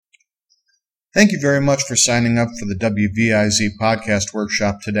Thank you very much for signing up for the WVIZ podcast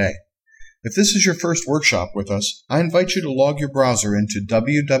workshop today. If this is your first workshop with us, I invite you to log your browser into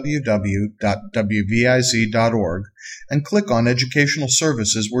www.wviz.org and click on Educational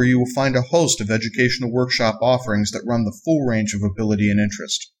Services, where you will find a host of educational workshop offerings that run the full range of ability and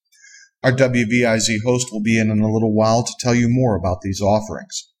interest. Our WVIZ host will be in a little while to tell you more about these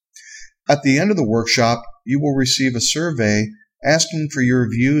offerings. At the end of the workshop, you will receive a survey asking for your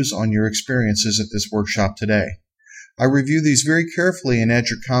views on your experiences at this workshop today. I review these very carefully and add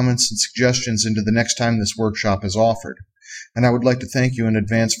your comments and suggestions into the next time this workshop is offered, and I would like to thank you in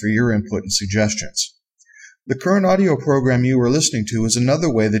advance for your input and suggestions. The current audio program you are listening to is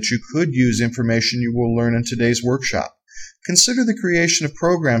another way that you could use information you will learn in today's workshop. Consider the creation of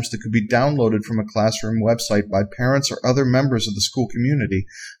programs that could be downloaded from a classroom website by parents or other members of the school community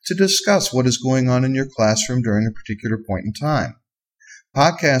to discuss what is going on in your classroom during a particular point in time.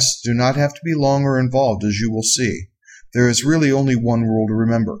 Podcasts do not have to be long or involved, as you will see. There is really only one rule to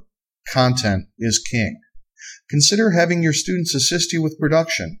remember: content is king. Consider having your students assist you with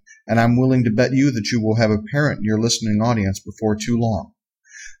production, and I'm willing to bet you that you will have a parent in your listening audience before too long.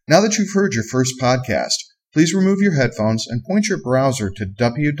 Now that you've heard your first podcast, please remove your headphones and point your browser to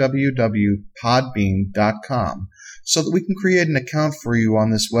www.podbean.com so that we can create an account for you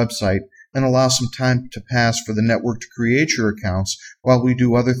on this website and allow some time to pass for the network to create your accounts while we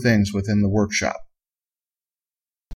do other things within the workshop.